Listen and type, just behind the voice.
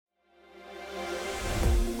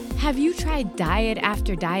Have you tried diet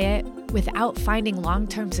after diet without finding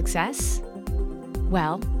long-term success?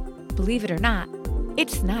 Well, believe it or not,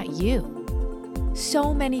 it's not you.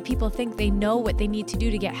 So many people think they know what they need to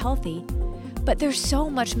do to get healthy, but there's so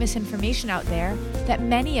much misinformation out there that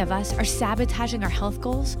many of us are sabotaging our health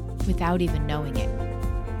goals without even knowing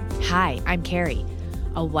it. Hi, I'm Carrie,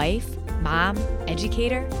 a wife, mom,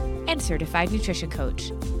 educator, and certified nutrition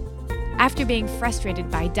coach. After being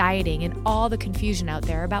frustrated by dieting and all the confusion out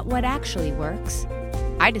there about what actually works,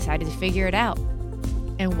 I decided to figure it out.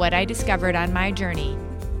 And what I discovered on my journey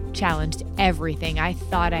challenged everything I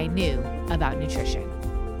thought I knew about nutrition.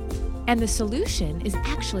 And the solution is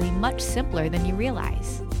actually much simpler than you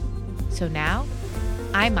realize. So now,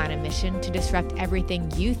 I'm on a mission to disrupt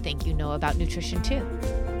everything you think you know about nutrition too.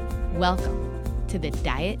 Welcome to the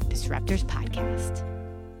Diet Disruptors Podcast.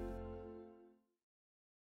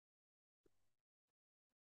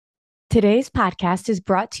 Today's podcast is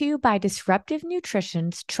brought to you by Disruptive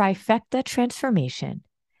Nutrition's Trifecta Transformation.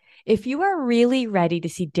 If you are really ready to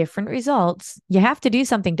see different results, you have to do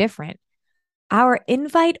something different. Our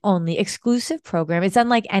invite-only exclusive program is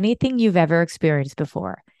unlike anything you've ever experienced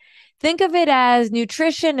before. Think of it as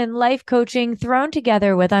nutrition and life coaching thrown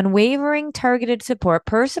together with unwavering targeted support,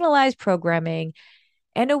 personalized programming,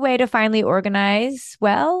 and a way to finally organize,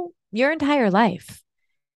 well, your entire life.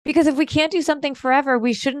 Because if we can't do something forever,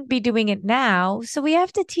 we shouldn't be doing it now. So we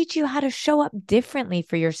have to teach you how to show up differently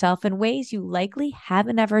for yourself in ways you likely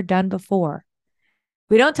haven't ever done before.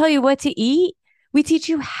 We don't tell you what to eat. We teach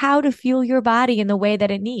you how to fuel your body in the way that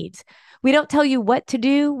it needs. We don't tell you what to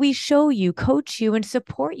do. We show you, coach you, and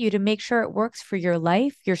support you to make sure it works for your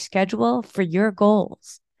life, your schedule, for your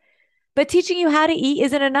goals. But teaching you how to eat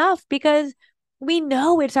isn't enough because we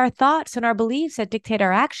know it's our thoughts and our beliefs that dictate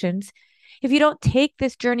our actions. If you don't take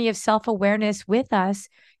this journey of self-awareness with us,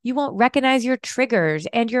 you won't recognize your triggers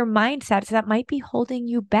and your mindsets that might be holding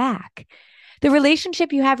you back. The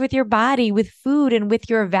relationship you have with your body, with food, and with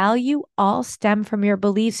your value all stem from your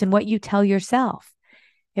beliefs and what you tell yourself.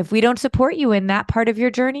 If we don't support you in that part of your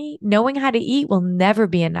journey, knowing how to eat will never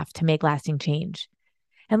be enough to make lasting change.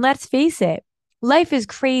 And let's face it, life is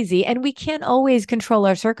crazy and we can't always control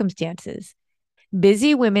our circumstances.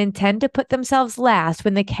 Busy women tend to put themselves last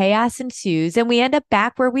when the chaos ensues, and we end up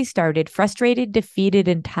back where we started, frustrated, defeated,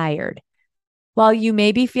 and tired. While you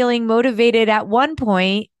may be feeling motivated at one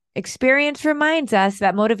point, experience reminds us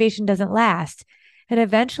that motivation doesn't last, and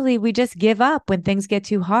eventually we just give up when things get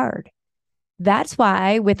too hard. That's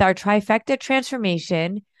why with our Trifecta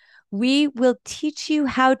Transformation, we will teach you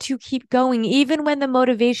how to keep going even when the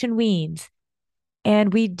motivation wanes.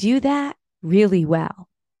 And we do that really well.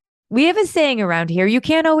 We have a saying around here, you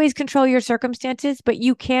can't always control your circumstances, but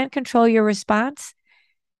you can control your response.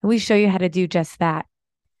 And we show you how to do just that.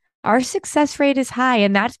 Our success rate is high,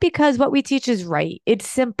 and that's because what we teach is right. It's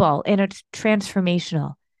simple and it's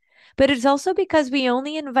transformational. But it's also because we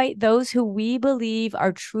only invite those who we believe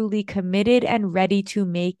are truly committed and ready to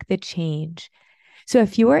make the change. So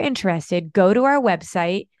if you are interested, go to our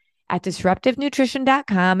website at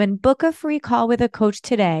disruptivenutrition.com and book a free call with a coach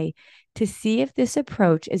today to see if this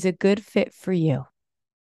approach is a good fit for you.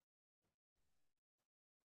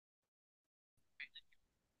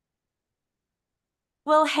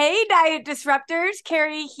 Well, hey, Diet Disruptors,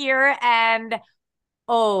 Carrie here, and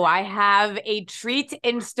I have a treat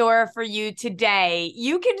in store for you today.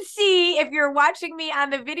 You can see if you're watching me on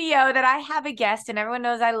the video that I have a guest, and everyone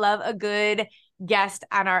knows I love a good guest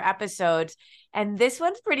on our episodes. And this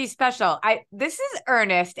one's pretty special. This is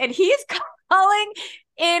Ernest, and he is calling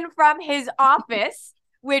in from his office,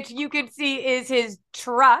 which you can see is his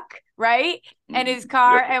truck, right? And his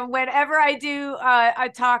car. Yep. And whenever I do a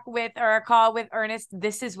talk with or a call with Ernest,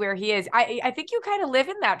 this is where he is. I think you kind of live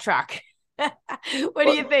in that truck. What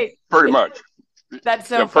do you think? Pretty much. That's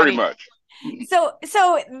so funny. Pretty much. So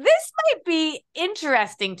this might be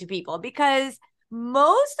interesting to people because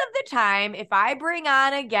most of the time, if I bring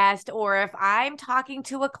on a guest or if I'm talking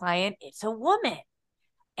to a client, it's a woman.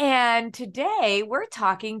 And today we're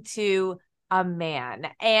talking to a man.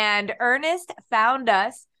 And Ernest found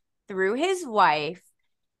us through his wife.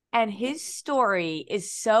 And his story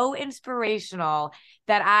is so inspirational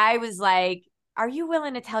that I was like, are you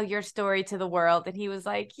willing to tell your story to the world? And he was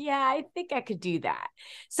like, yeah, I think I could do that.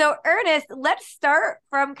 So Ernest, let's start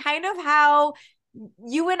from kind of how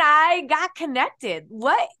you and I got connected.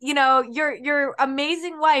 Your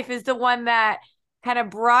amazing wife is the one that kind of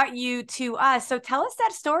brought you to us. So tell us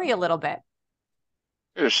that story a little bit.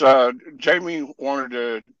 Yes, Jamie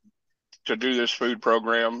wanted to do this food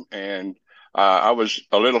program, and I was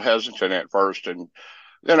a little hesitant at first. And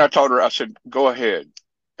then I told her, I said, go ahead.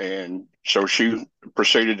 And so she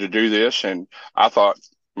proceeded to do this. And I thought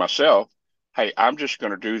myself, hey, I'm just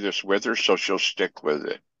going to do this with her so she'll stick with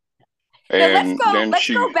it. Now And then let's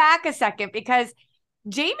she, go back a second because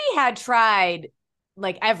Jamie had tried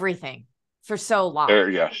like everything for so long.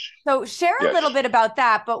 yes, So share a yes. little bit about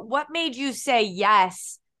that, but what made you say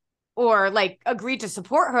yes or like agree to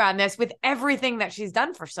support her on this with everything that she's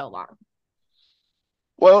done for so long?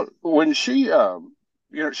 Well, when she,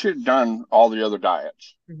 she had done all the other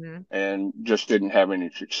diets Mm-hmm. and just didn't have any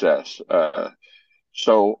success.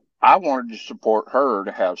 So I wanted to support her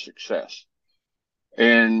to have success.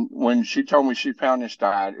 And when she told me she found this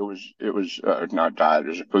diet, it was not diet, it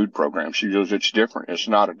was a food program. She goes, it's different. It's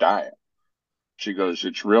not a diet. She goes,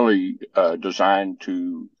 it's really designed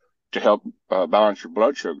to help balance your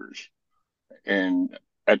blood sugars. And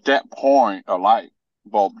at that point, a light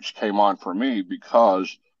bulb just came on for me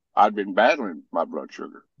because I'd been battling my blood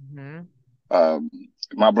sugar. Mm-hmm. Um,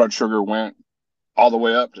 my blood sugar went all the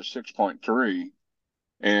way up to 6.3,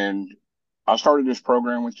 and I started this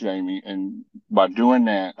program with Jamie, and by doing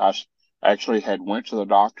that, I actually had went to the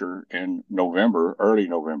doctor in November, early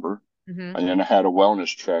November, Mm-hmm. and then I had a wellness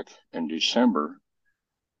check in December.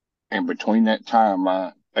 And between that time,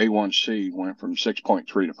 my A1C went from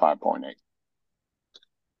 6.3 to 5.8.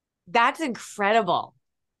 That's incredible.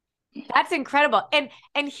 That's incredible.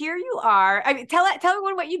 And here you are. I mean, tell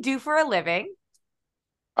everyone what you do for a living.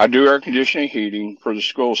 I do air conditioning heating for the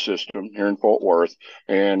school system here in Fort Worth,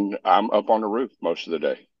 and I'm up on the roof most of the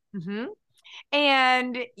day. Mm-hmm.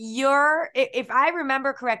 And if I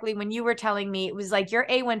remember correctly, when you were telling me, it was like your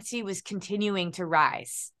A1C was continuing to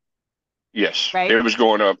rise, Yes, right? it was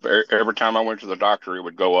going up every time I went to the doctor. It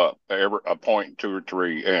would go up every a point, two or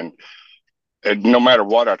three, and no matter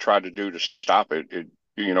what I tried to do to stop it,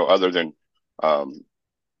 other than um,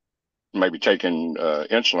 maybe taking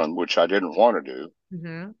insulin, which I didn't want to do.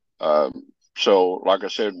 Mm-hmm. Um, so, like I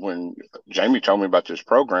said, when Jamie told me about this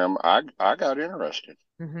program, I got interested.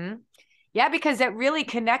 Mm-hmm. Yeah, because it really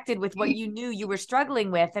connected with what you knew you were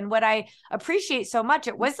struggling with. And what I appreciate so much,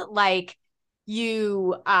 it wasn't like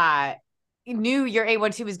you knew your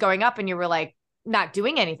A1C was going up and you were like not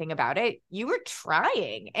doing anything about it. You were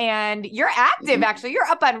trying and you're active, Mm-hmm. actually. You're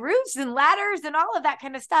up on roofs and ladders and all of that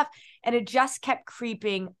kind of stuff. And it just kept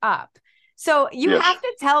creeping up. So you Yes. have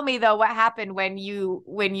to tell me though what happened when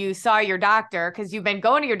you saw your doctor, because you've been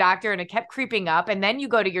going to your doctor and it kept creeping up, and then you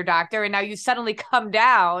go to your doctor and now you suddenly come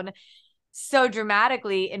down so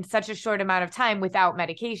dramatically in such a short amount of time without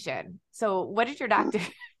medication. So what did your doctor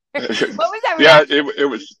what was that Yeah,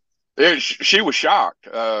 reaction? she was shocked.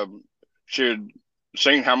 She had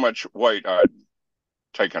seen how much weight I'd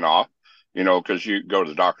taken off, because you go to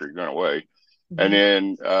the doctor, you're going to weigh. And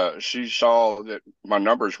Mm-hmm. then she saw that my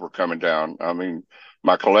numbers were coming down. I mean,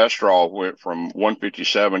 my cholesterol went from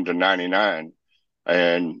 157 to 99.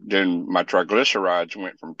 And then my triglycerides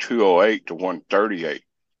went from 208 to 138.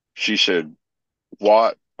 She said,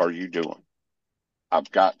 what are you doing?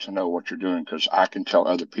 I've got to know what you're doing because I can tell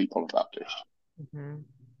other people about this. Mm-hmm.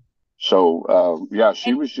 So, yeah, she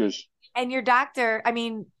And was just, and your doctor, I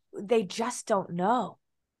mean, they just don't know.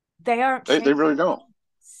 They aren't they trained. really don't.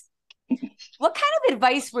 What kind of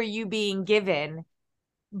advice were you being given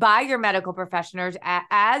by your medical professionals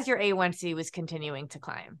as your A1C was continuing to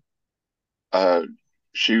climb? Uh,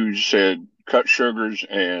 she said, cut sugars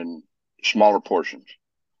and smaller portions.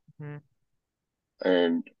 Mm-hmm.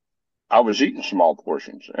 And I was eating small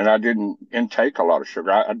portions and I didn't intake a lot of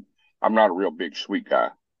sugar. I'm not a real big sweet guy,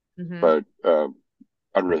 Mm-hmm. but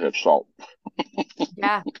I'd rather have salt.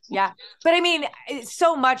 Yeah, yeah. But I mean,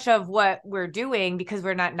 so much of what we're doing because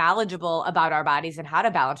we're not knowledgeable about our bodies and how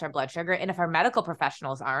to balance our blood sugar. And if our medical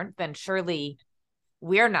professionals aren't, then surely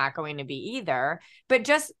we're not going to be either. But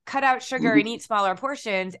just cut out sugar and Mm-hmm. eat smaller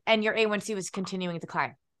portions, and your A1C was continuing to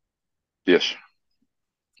climb. Yes.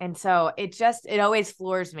 And so it always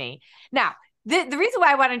floors me. Now, the reason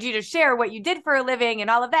why I wanted you to share what you did for a living and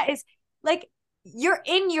all of that is like you're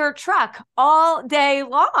in your truck all day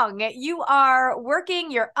long. You are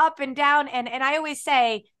working, you're up and down. And I always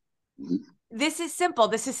say, this is simple,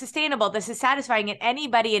 this is sustainable, this is satisfying, and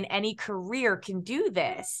anybody in any career can do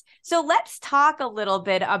this. So let's talk a little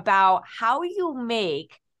bit about how you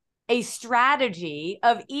make a strategy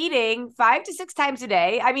of eating 5 to 6 times a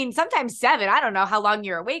day. I mean, sometimes seven. I don't know how long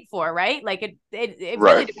you're awake for, right? Like it really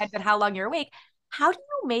Right. depends on how long you're awake. How do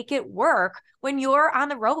you make it work when you're on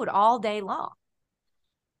the road all day long?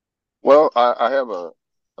 Well, I have a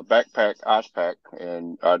backpack, ice pack,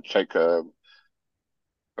 and I take a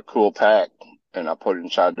cool pack and I put it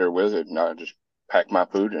inside there with it. And I just pack my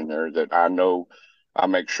food in there that I know I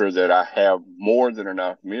make sure that I have more than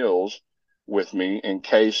enough meals with me in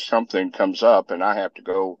case something comes up and I have to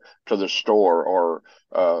go to the store, or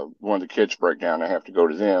when the kids break down, I have to go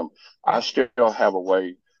to them. I Yeah. still have a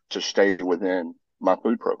way to stay within my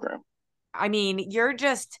food program. I mean, you're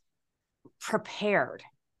just prepared.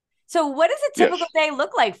 So what does a Yes. typical day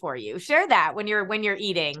look like for you? Share that when you're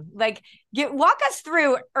eating. Like walk us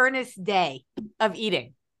through Ernest's day of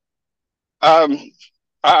eating. Um,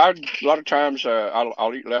 a lot of times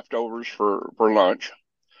I'll eat leftovers for lunch,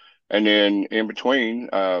 and then in between,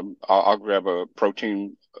 I'll grab a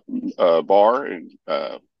protein bar and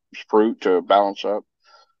fruit to balance up,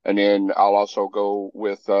 and then I'll also go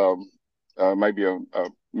with maybe a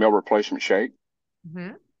meal replacement shake,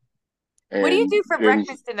 Mm-hmm. What do you and do for then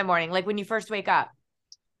breakfast in the morning? Like when you first wake up?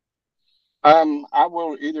 I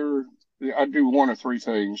will either I do one of three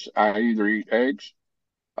things. I either eat eggs,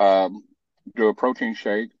 um, do a protein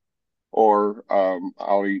shake, or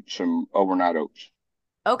I'll eat some overnight oats.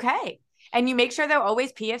 Okay. And you make sure they're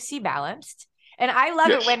always PFC balanced. And I love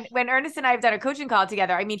it Yes. when Ernest and I have done a coaching call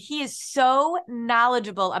together. I mean, he is so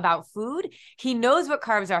knowledgeable about food. He knows what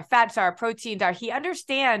carbs are, fats are, proteins are. He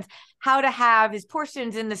understands how to have his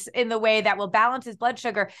portions in the way that will balance his blood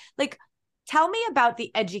sugar. Like, tell me about the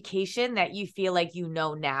education that you feel like you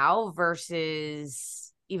know now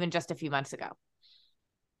versus even just a few months ago.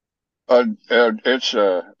 It's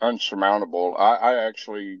unsurmountable. I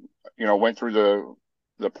actually, went through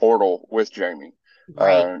the portal with Jamie.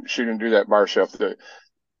 Right. She didn't do that by herself.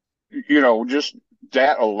 Just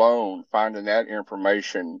that alone, finding that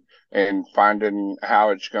information and finding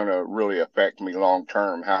how it's going to really affect me long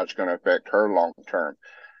term, how it's going to affect her long term.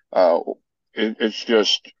 Uh, it's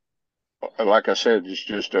just, like I said, it's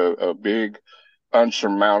just a big,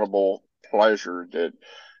 unsurmountable pleasure that,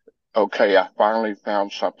 okay, I finally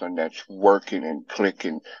found something that's working and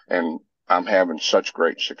clicking, and I'm having such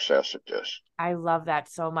great success at this. I love that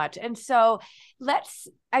so much. And so let's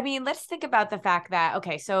think about the fact that,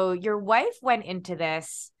 okay, so your wife went into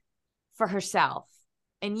this for herself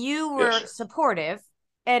and you were Yes. supportive.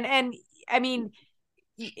 And I mean,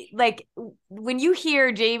 like when you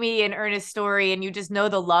hear Jamie and Ernest's story and you just know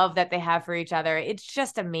the love that they have for each other, it's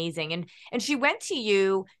just amazing. And she went to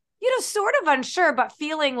you, sort of unsure, but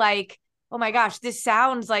feeling like, oh my gosh, this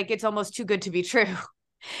sounds like it's almost too good to be true.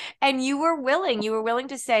 And you were willing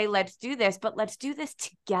to say, let's do this, but let's do this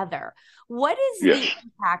together. What is Yes. the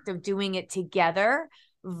impact of doing it together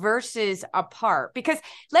versus apart? Because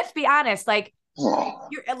let's be honest, like Oh,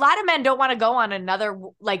 a lot of men don't want to go on another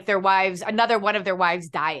one of their wives'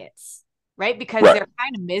 diets, right? Because right. they're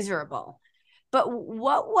kind of miserable. But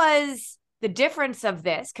what was the difference of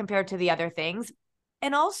this compared to the other things?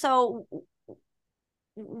 And also,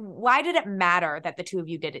 why did it matter that the two of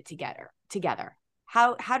you did it together?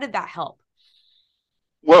 How did that help?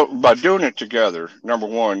 Well, by doing it together, number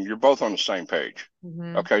one, you're both on the same page.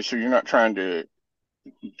 Mm-hmm. Okay, so you're not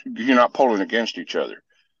pulling against each other.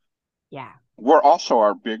 Yeah. We're also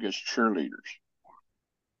our biggest cheerleaders.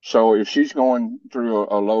 So if she's going through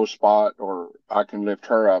a low spot, or I can lift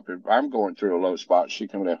her up, if I'm going through a low spot, she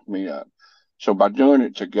can lift me up. So by doing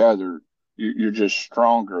it together, you're just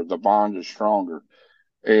stronger. The bond is stronger,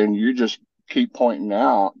 and you just keep pointing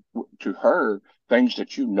out to her things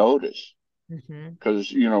that you notice. Mm-hmm.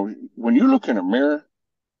 Because when you look in a mirror,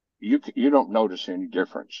 you don't notice any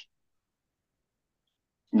difference,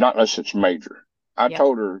 not unless it's major. I Yep.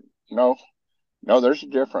 told her, no, no, there's a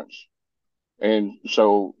difference, and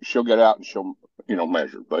so she'll get out and she'll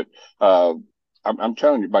measure. But uh, I'm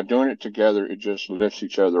telling you, by doing it together, it just lifts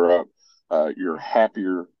each other up. You're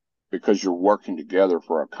happier because you're working together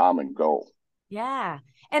for a common goal. Yeah.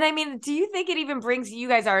 And I mean, do you think it even brings you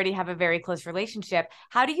guys already have a very close relationship?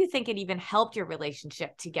 How do you think it even helped your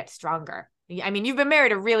relationship to get stronger? I mean, you've been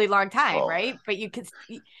married a really long time, Oh. right? But you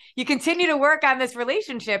continue to work on this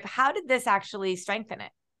relationship. How did this actually strengthen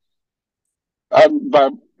it?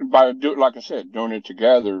 By do like I said, doing it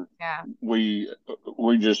together, Yeah.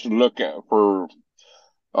 we just look at for,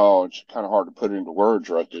 oh, it's kind of hard to put into words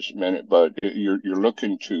right this minute, but you're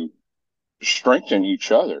looking to strengthen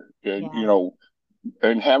each other, and Yeah.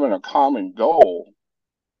 and having a common goal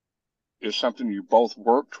is something you both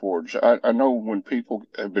work towards. I know when people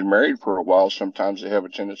have been married for a while, sometimes they have a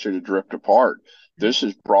tendency to drift apart. This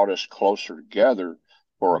has brought us closer together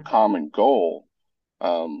for a Mhm. common goal.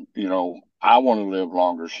 I want to live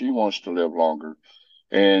longer. She wants to live longer.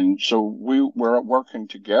 And so we're working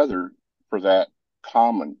together for that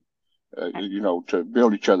common, to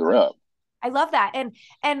build each other up. I love that.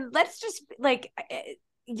 And let's just like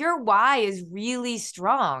your why is really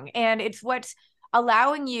strong and it's what's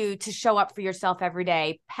allowing you to show up for yourself every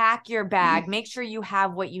day, pack your bag, make sure you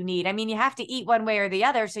have what you need. I mean, you have to eat one way or the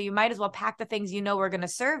other, so you might as well pack the things you know are going to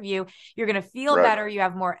serve you. You're going to feel better. You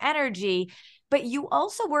have more energy. But you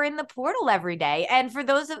also were in the portal every day. And for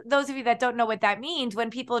those of you that don't know what that means, when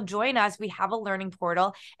people join us, we have a learning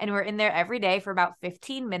portal and we're in there every day for about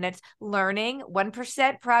 15 minutes learning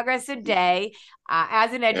 1% progress a day.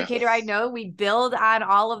 As an educator, I know we build on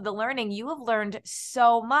all of the learning. You have learned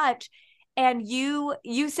so much. And you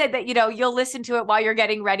said that, you'll listen to it while you're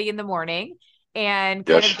getting ready in the morning and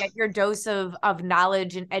kind of get your dose of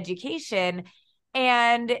knowledge and education.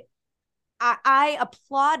 And I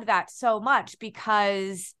applaud that so much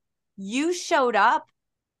because you showed up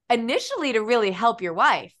initially to really help your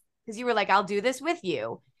wife because you were like, I'll do this with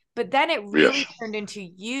you. But then it really turned into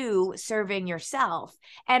you serving yourself.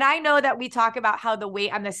 And I know that we talk about how the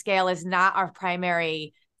weight on the scale is not our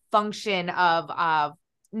primary function of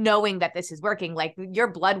knowing that this is working. Like your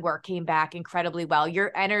blood work came back incredibly well,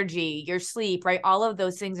 your energy, your sleep, right? All of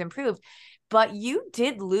those things improved. But you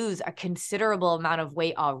did lose a considerable amount of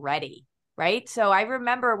weight already. Right. So I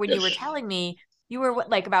remember when you were telling me you were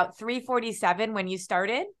like about 347 when you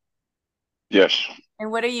started. Yes. And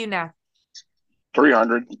what are you now?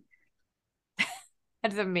 300.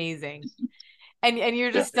 That's amazing. And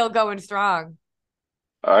you're just still going strong.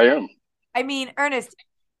 I am. I mean, Ernest,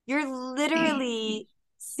 you're literally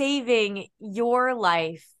saving your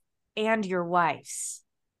life and your wife's.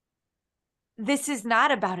 This is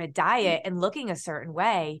not about a diet and looking a certain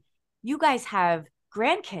way. You guys have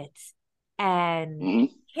grandkids and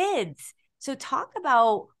kids. So talk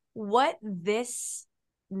about what this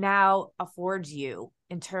now affords you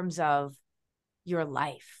in terms of your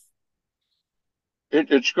life.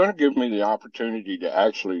 It's going to give me the opportunity to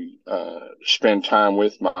actually spend time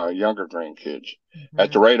with my younger grandkids.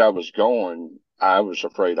 At the rate I was going, I was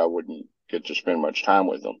afraid I wouldn't get to spend much time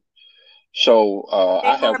with them. So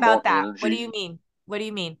I have more energy. What do you mean? What do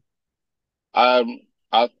you mean?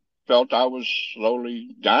 I felt I was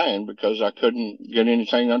slowly dying because I couldn't get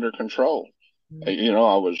anything under control. I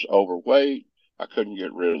was overweight. I couldn't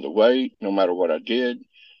get rid of the weight no matter what I did.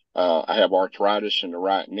 I have arthritis in the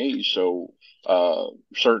right knee, so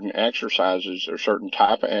certain exercises or certain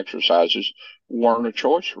type of exercises weren't a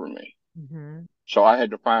choice for me. So I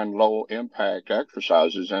had to find low impact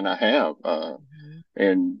exercises, and I have.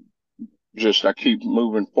 And just I keep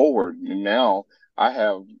moving forward, and now I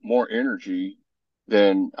have more energy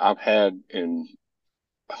than I've had in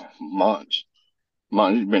months.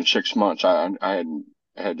 It's been 6 months. I hadn't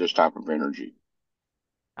had this type of energy.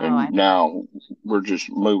 And now we're just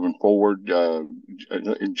moving forward.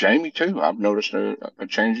 Jamie too. I've noticed a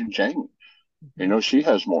change in Jamie. She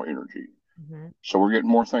has more energy. So we're getting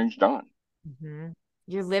more things done.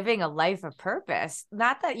 You're living a life of purpose.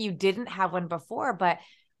 Not that you didn't have one before, but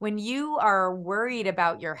when you are worried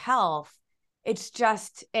about your health, it's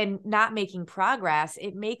just, and not making progress,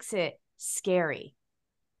 it makes it scary.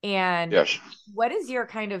 And what is your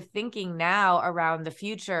kind of thinking now around the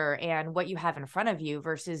future and what you have in front of you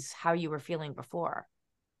versus how you were feeling before?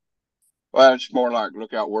 Well, it's more like,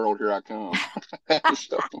 look out, world, here I come. I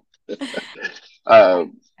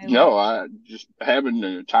just having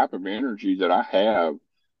the type of energy that I have,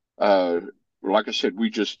 like I said, we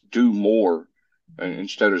just do more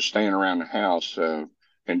instead of staying around the house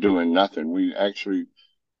and doing nothing.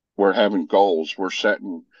 We're having goals. We're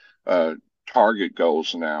setting target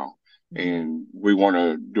goals now, and we want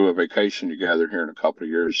to do a vacation together here in a couple of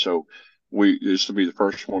years. So this will be the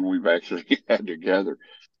first one we've actually had together.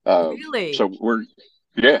 Really? So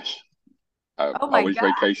I always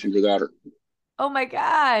vacation without her. Oh my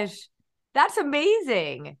gosh. That's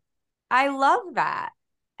amazing. I love that.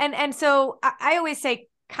 And so I always say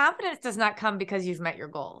confidence does not come because you've met your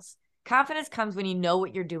goals. Confidence comes when you know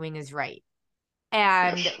what you're doing is right.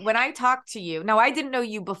 And when I talk to you, now I didn't know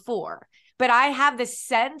you before, but I have this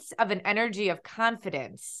sense of an energy of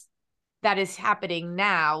confidence that is happening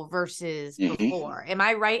now versus before. Am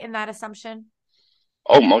I right in that assumption?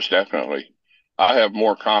 Oh, most definitely. I have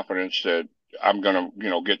more confidence that I'm going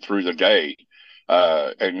to, get through the day.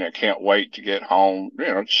 And I can't wait to get home,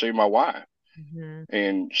 to see my wife.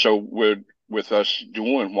 And so with us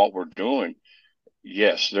doing what we're doing,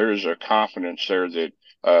 yes, there is a confidence there that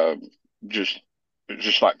just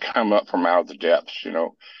like come up from out of the depths,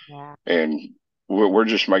 and we're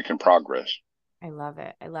just making progress. I love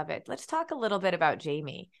it. I love it. Let's talk a little bit about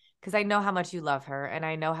Jamie, because I know how much you love her and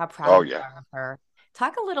I know how proud you are of her.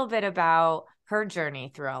 Talk a little bit about her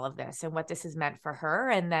journey through all of this and what this has meant for her.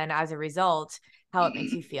 And then as a result, how it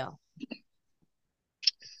makes you feel.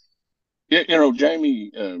 Yeah,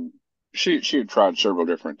 Jamie, she had tried several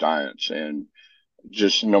different diets, and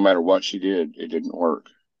just no matter what she did, it didn't work.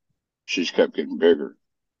 She's kept getting bigger.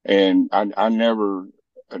 And I never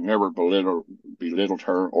belittled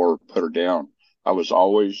her or put her down. I was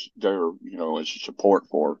always there, as a support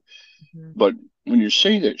for her. Mhm. But when you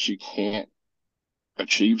see that she can't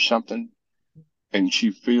achieve something and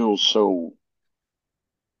she feels so,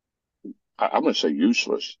 I'm going to say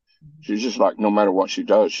useless. She's just like, no matter what she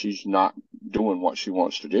does, she's not doing what she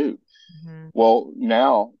wants to do. Mhm. Well,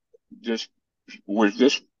 now, just with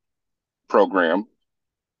this program,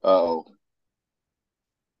 uh,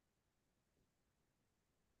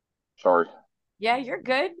 sorry. Yeah, you're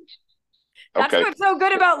good. That's Okay. what's so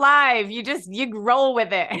good about live. You roll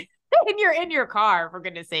with it. And you're in your car, for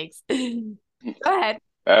goodness sakes. Go ahead.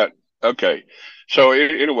 Uh, okay. So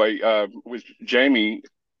anyway, with Jamie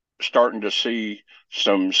starting to see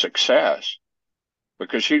some success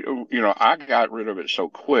because I got rid of it so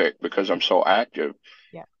quick because I'm so active.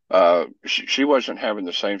 Yeah. She wasn't having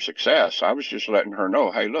the same success. I was just letting her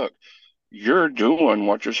know, hey, look, you're doing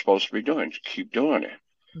what you're supposed to be doing. Keep doing it.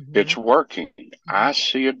 Hmm. It's working. Hmm. I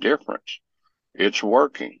see a difference. It's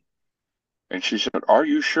working. And she said, are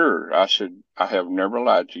you sure? I said, I have never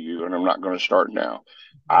lied to you, and I'm not going to start now.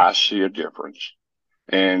 I see a difference.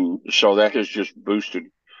 And so that has just boosted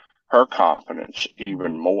her confidence Hmm.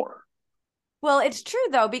 even more. Well, it's true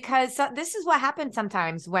though, because this is what happens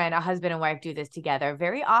sometimes when a husband and wife do this together.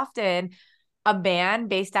 Very often, a man,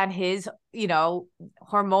 based on his,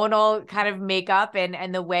 hormonal kind of makeup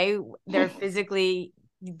and the way they're physically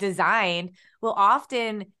designed, will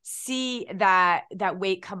often see that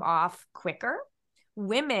weight come off quicker.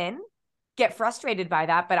 Women get frustrated by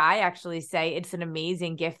that, but I actually say it's an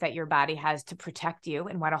amazing gift that your body has to protect you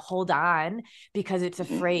and want to hold on because it's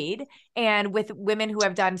afraid. And with women who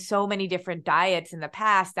have done so many different diets in the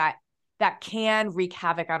past, that can wreak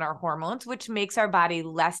havoc on our hormones, which makes our body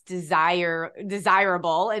less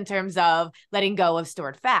desirable in terms of letting go of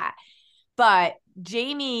stored fat. But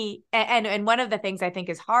Jamie, and one of the things I think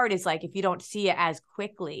is hard is like if you don't see it as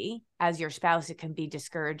quickly as your spouse, it can be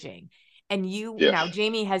discouraging. And now Yes.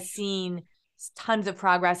 Jamie has seen tons of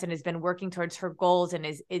progress and has been working towards her goals and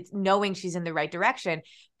is knowing she's in the right direction.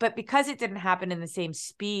 But because it didn't happen in the same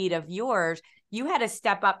speed of yours, you had to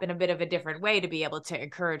step up in a bit of a different way to be able to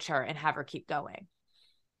encourage her and have her keep going.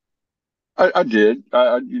 I did.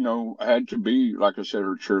 I had to be, like I said,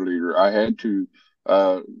 her cheerleader. I had to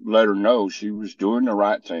let her know she was doing the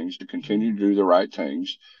right things to continue to do the right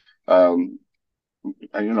things. Um,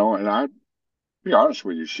 and I be honest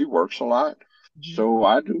with you, she works a lot, Mm-hmm. so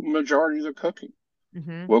I do majority of the cooking.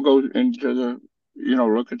 Mm-hmm. We'll go into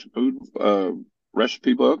look at the food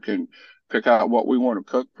recipe book and pick out what we want to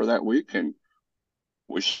cook for that week, and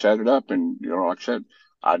we set it up. And like I said,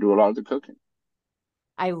 I do a lot of the cooking.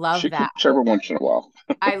 I love She that. cooks every once in a while.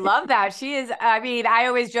 I love that. She is, I mean, I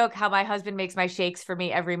always joke how my husband makes my shakes for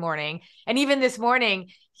me every morning. And even this morning,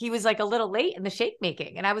 he was like a little late in the shake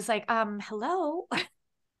making. And I was like, hello,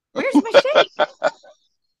 where's my shake?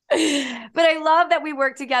 But I love that we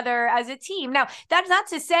work together as a team. Now, that's not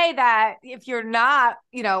to say that if you're not,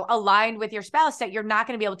 aligned with your spouse, that you're not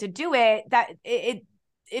going to be able to do it.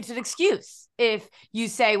 It's an excuse if you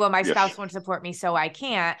say, well, my Yes. spouse won't support me, so I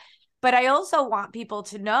can't. But I also want people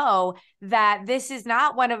to know that this is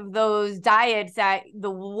not one of those diets that the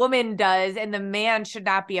woman does and the man should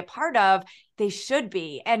not be a part of. They should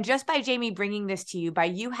be. And just by Jamie bringing this to you, by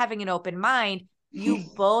you having an open mind, you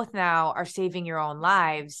both now are saving your own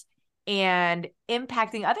lives and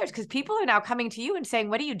impacting others because people are now coming to you and saying,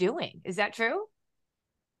 what are you doing? Is that true?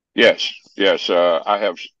 Yes, yes. I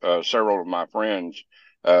have several of my friends.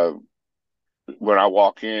 Uh, when I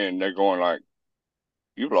walk in, they're going like,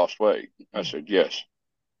 "You've lost weight." I said, "Yes."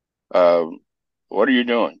 Um, what are you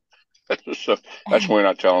doing? So that's when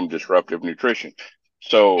I tell them disruptive nutrition.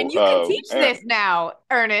 So, And you can teach and this now,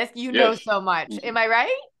 Ernest. You know yes, so much. Am I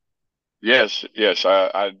right? yes, yes.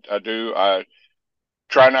 I do. I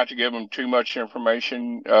try not to give them too much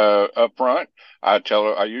information up front.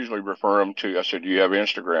 I usually refer them to, I said, do you have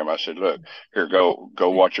Instagram? I said, look, here, go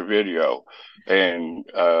watch a video. And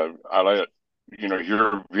I let,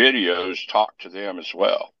 your videos talk to them as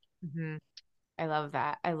well. Mm-hmm. I love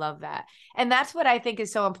that. I love that. And that's what I think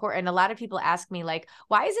is so important. A lot of people ask me like,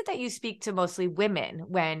 why is it that you speak to mostly women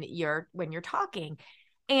when you're talking?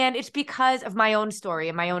 And it's because of my own story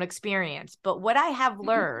and my own experience. But what I have Mhm.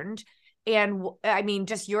 learned, and I mean,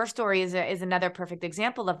 just your story is another perfect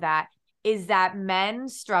example of that, is that men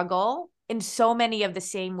struggle in so many of the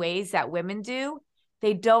same ways that women do.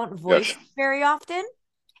 They don't Yes. voice very often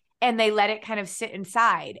and they let it kind of sit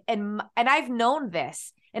inside. And I've known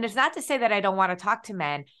this. And it's not to say that I don't want to talk to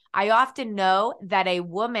men. I often know that a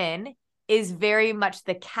woman is very much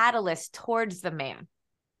the catalyst towards the man,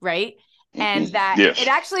 right? And that Yes. it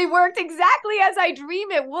actually worked exactly as I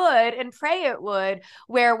dream it would and pray it would,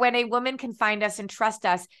 where when a woman can find us and trust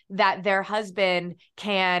us, that their husband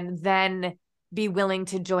can then be willing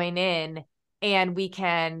to join in, and we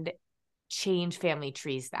can change family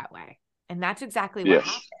trees that way. And that's exactly what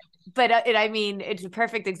happened. But I mean, it's a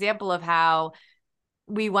perfect example of how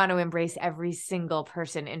we want to embrace every single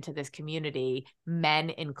person into this community, men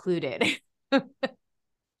included.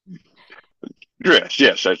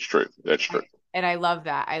 Yes, that's true. That's true. And I love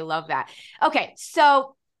that. I love that. Okay,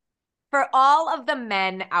 so for all of the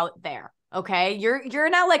men out there, okay, you're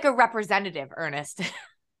now like a representative, Ernest.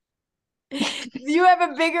 You have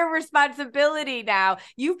a bigger responsibility now.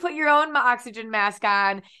 You put your own oxygen mask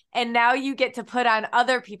on, and now you get to put on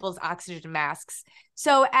other people's oxygen masks.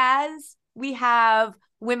 So as we have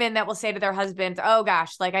women that will say to their husbands, oh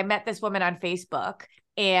gosh, like I met this woman on Facebook,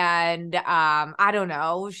 and I don't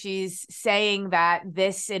know, she's saying that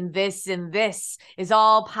this and this and this is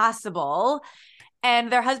all possible, and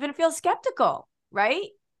their husband feels skeptical, right?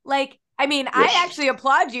 Like, I mean, yes. I actually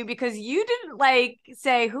applaud you because you didn't like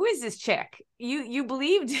say, who is this chick? You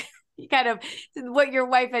believed kind of what your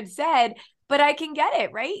wife had said, but I can get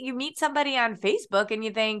it, right? You meet somebody on Facebook and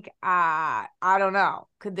you think, I don't know,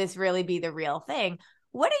 could this really be the real thing?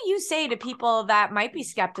 What do you say to people that might be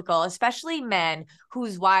skeptical, especially men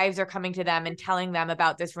whose wives are coming to them and telling them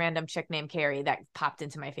about this random chick named Carrie that popped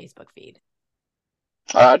into my Facebook feed?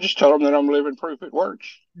 I just tell them that I'm living proof it works.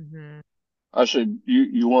 Mm-hmm. I said,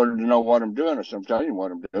 you wanted to know what I'm doing. I said, I'm telling you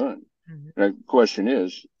what I'm doing. Mm-hmm. And the question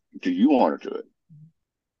is, do you want to do it?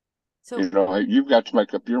 So, you know, you've got to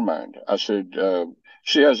make up your mind. I said,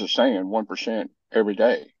 she has a saying, 1% every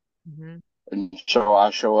day. Mm-hmm. And so I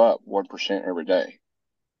show up 1% every day.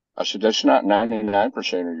 I said, that's not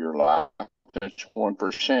 99% of your life. That's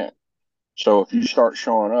 1%. So if you start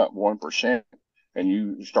showing up 1% and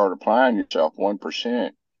you start applying yourself 1%,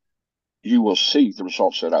 you will see the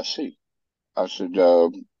results that I see. I said,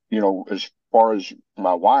 you know, as far as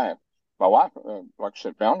my wife, like I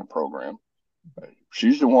said, found the program.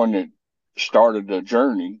 She's the one that started the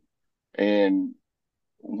journey. And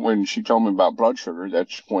when she told me about blood sugar,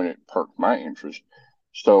 that's when it perked my interest.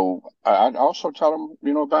 So I'd also tell them,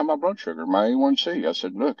 you know, about my blood sugar, my A1C. I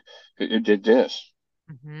said, look, it did this.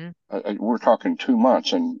 Mm-hmm. We're talking 2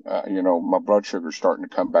 months, and, you know, my blood sugar's starting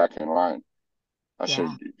to come back in line. I said,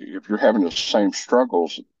 if you're having the same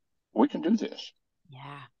struggles, we can do this.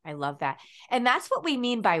 Yeah, I love that. And that's what we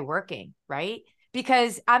mean by working, right?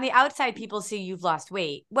 Because on the outside, people see you've lost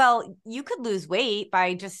weight. Well, you could lose weight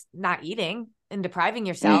by just not eating and depriving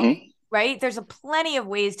yourself, mm-hmm. right? There's plenty of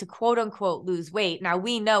ways to quote unquote lose weight. Now,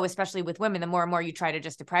 we know, especially with women, the more and more you try to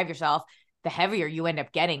just deprive yourself, the heavier you end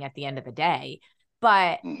up getting at the end of the day.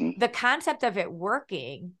 But mm-hmm. the concept of it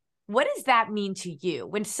working, what does that mean to you?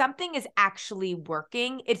 When something is actually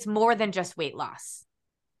working, it's more than just weight loss.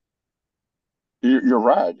 You're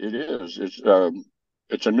right. It is.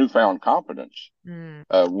 It's a newfound confidence.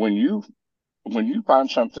 Mm. When you find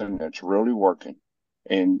something that's really working,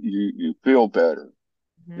 and you feel better,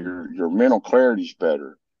 mm-hmm. your mental clarity's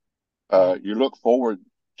better. You look forward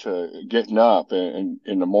to getting up in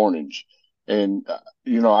the mornings, and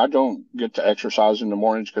you know, I don't get to exercise in the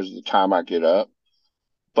mornings because of the time I get up.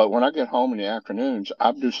 But when I get home in the afternoons,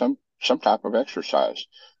 I do some type of exercise.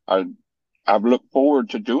 I've looked forward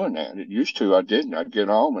to doing that. It used to, I didn't. I'd get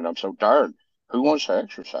home and I'm so tired. Who wants to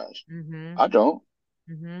exercise? Mm-hmm. I don't.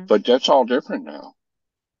 Mm-hmm. But that's all different now.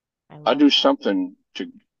 I do something to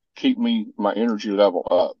keep my energy level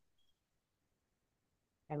up.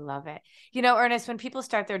 I love it. You know, Ernest, when people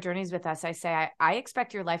start their journeys with us, I say, I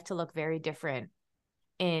expect your life to look very different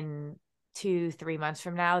in 2-3 months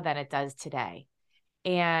from now than it does today.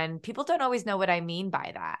 And people don't always know what I mean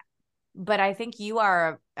by that. But I think you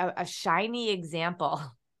are a shiny example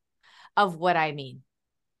of what I mean.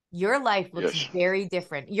 Your life looks very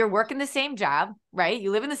different. You're working the same job, right?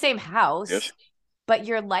 You live in the same house, but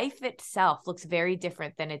your life itself looks very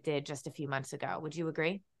different than it did just a few months ago. Would you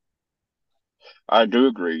agree? I do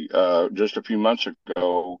agree. Just a few months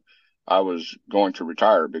ago, I was going to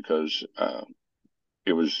retire because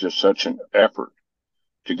it was just such an effort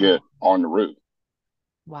to get on the route.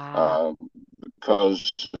 Wow.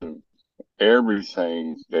 Because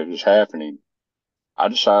everything that is happening, I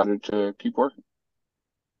decided to keep working.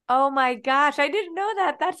 Oh my gosh, I didn't know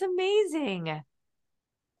that. That's amazing.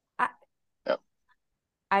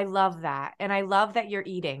 I love that. And I love that you're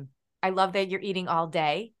eating. I love that you're eating all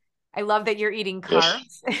day. I love that you're eating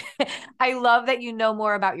carbs. Yes. I love that you know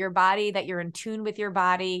more about your body, that you're in tune with your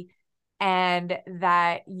body, and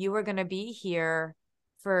that you are going to be here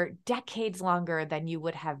for decades longer than you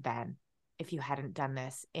would have been if you hadn't done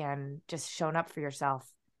this and just shown up for yourself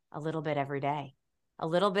a little bit every day. A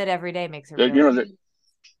little bit every day makes a Yeah, real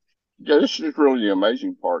yeah, this is really the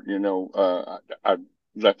amazing part. I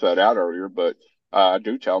left that out earlier, but I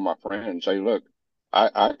do tell my friends, hey, look,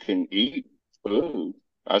 I can eat food.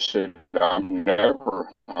 I said, I'm never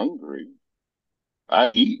hungry.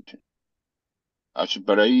 I eat. I said,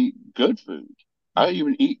 but I eat good food. I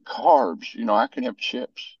even eat carbs. I can have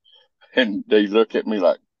chips. And they look at me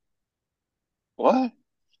like, what?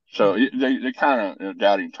 So they kind of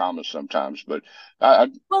doubting Thomas sometimes, but I, I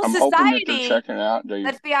well, I'm hoping that they're society, checking out. They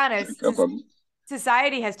let's be honest, check up on.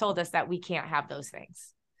 society has told us that we can't have those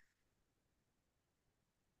things.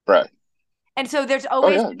 Right. And so there's Oh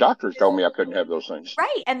always yeah, doctors told me I couldn't have those things.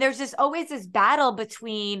 right. And there's just always this battle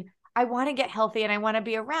between I want to get healthy and I want to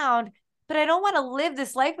be around, but I don't want to live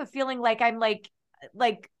this life of feeling like I'm like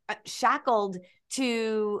shackled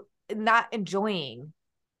to not enjoying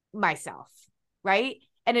myself. Right.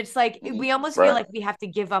 And it's like we almost feel Right. like we have to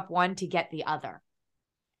give up one to get the other.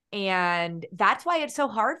 And that's why it's so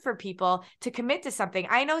hard for people to commit to something.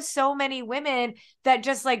 I know so many women that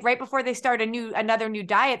just like right before they start another new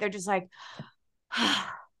diet, they're just like,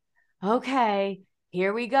 okay,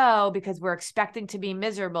 here we go, because we're expecting to be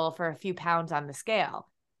miserable for a few pounds on the scale.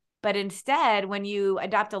 But instead, when you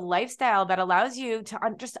adopt a lifestyle that allows you to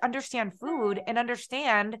just understand food and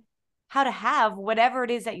understand how to have whatever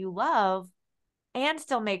it is that you love and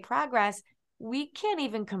still make progress, we can't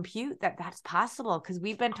even compute that that's possible because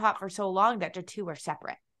we've been taught for so long that the two are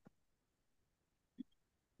separate.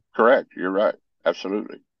 Correct. You're right.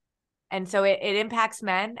 Absolutely. And so it impacts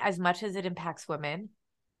men as much as it impacts women.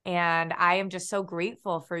 And I am just so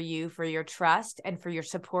grateful for you, for your trust and for your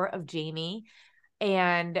support of Jamie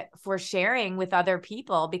and for sharing with other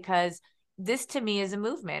people, because this to me is a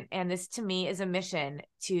movement and this to me is a mission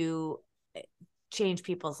to change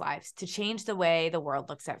people's lives, to change the way the world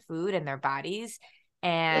looks at food and their bodies.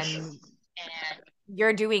 And, Yes. and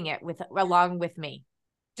you're doing it along with me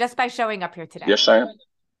just by showing up here today. Yes, I am.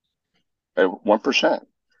 1%.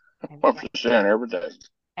 1% every day.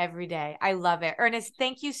 Every day. I love it. Ernest,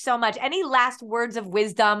 thank you so much. Any last words of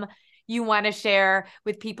wisdom you want to share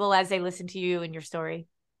with people as they listen to you and your story?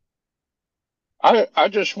 I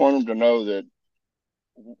just want them to know that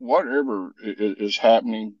whatever is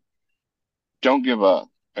happening, don't give up,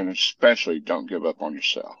 and especially don't give up on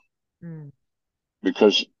yourself Mm.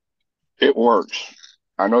 because it works.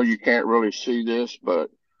 I know you can't really see this, but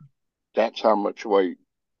that's how much weight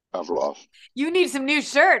I've lost. You need some new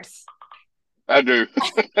shirts. I do.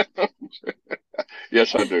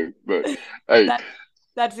 Yes, I do. But hey, That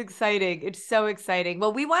that's exciting. It's so exciting.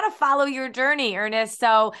 Well, we want to follow your journey, Ernest.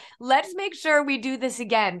 So let's make sure we do this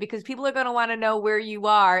again because people are going to want to know where you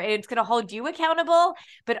are. And it's going to hold you accountable,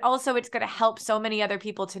 but also it's going to help so many other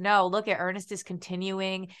people to know, look at Ernest is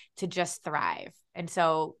continuing to just thrive. And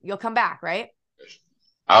so you'll come back, right?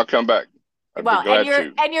 I'll come back. I'd be Well, and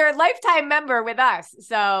glad to. you're a lifetime member with us.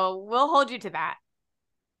 So we'll hold you to that.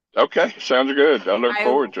 Okay, sounds good. I look I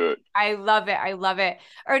forward to it. I love it. I love it.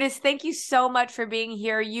 Ernest, thank you so much for being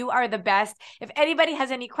here. You are the best. If anybody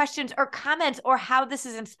has any questions or comments or how this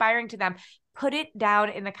is inspiring to them, put it down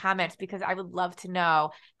in the comments because I would love to know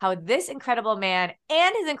how this incredible man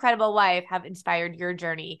and his incredible wife have inspired your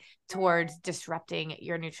journey towards disrupting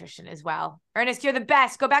your nutrition as well. Ernest, you're the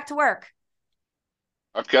best. Go back to work.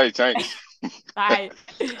 Okay, thanks. Bye.